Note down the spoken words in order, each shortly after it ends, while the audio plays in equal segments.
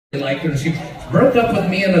liked her, and she broke up with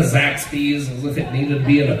me in a Zaxby's as if it needed to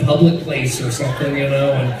be in a public place or something, you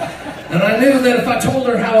know, and I knew that if I told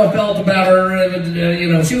her how I felt about her,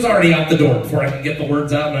 you know, she was already out the door before I could get the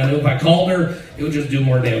words out, and I knew if I called her, it would just do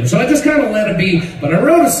more damage. So I just kind of let it be, but I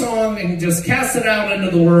wrote a song and just cast it out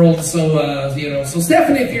into the world, so, you know, so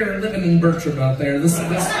Stephanie, if you're living in Bertram out there, this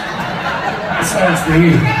song's for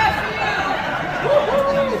you.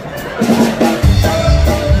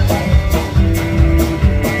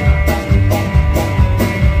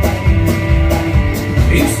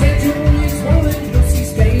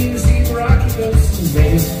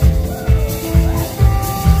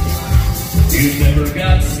 You never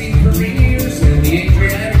got to see careers in the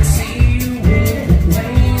Adriatic Sea, you wouldn't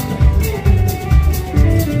complain.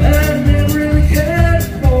 I never really cared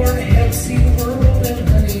for to help see the world, and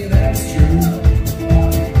honey, that's true.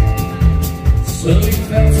 So you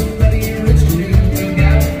found somebody rich who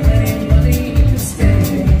got plenty of money to spend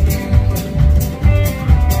on you.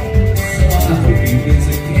 So I hope you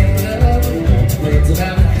visit Canada, the plains of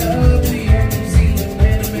Africa, New Zealand,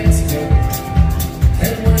 and Mexico.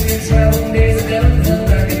 And when you're traveling days are done,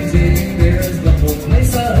 I can tell you there's the whole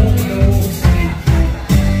place I hope you go.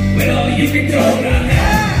 Well, you can go now.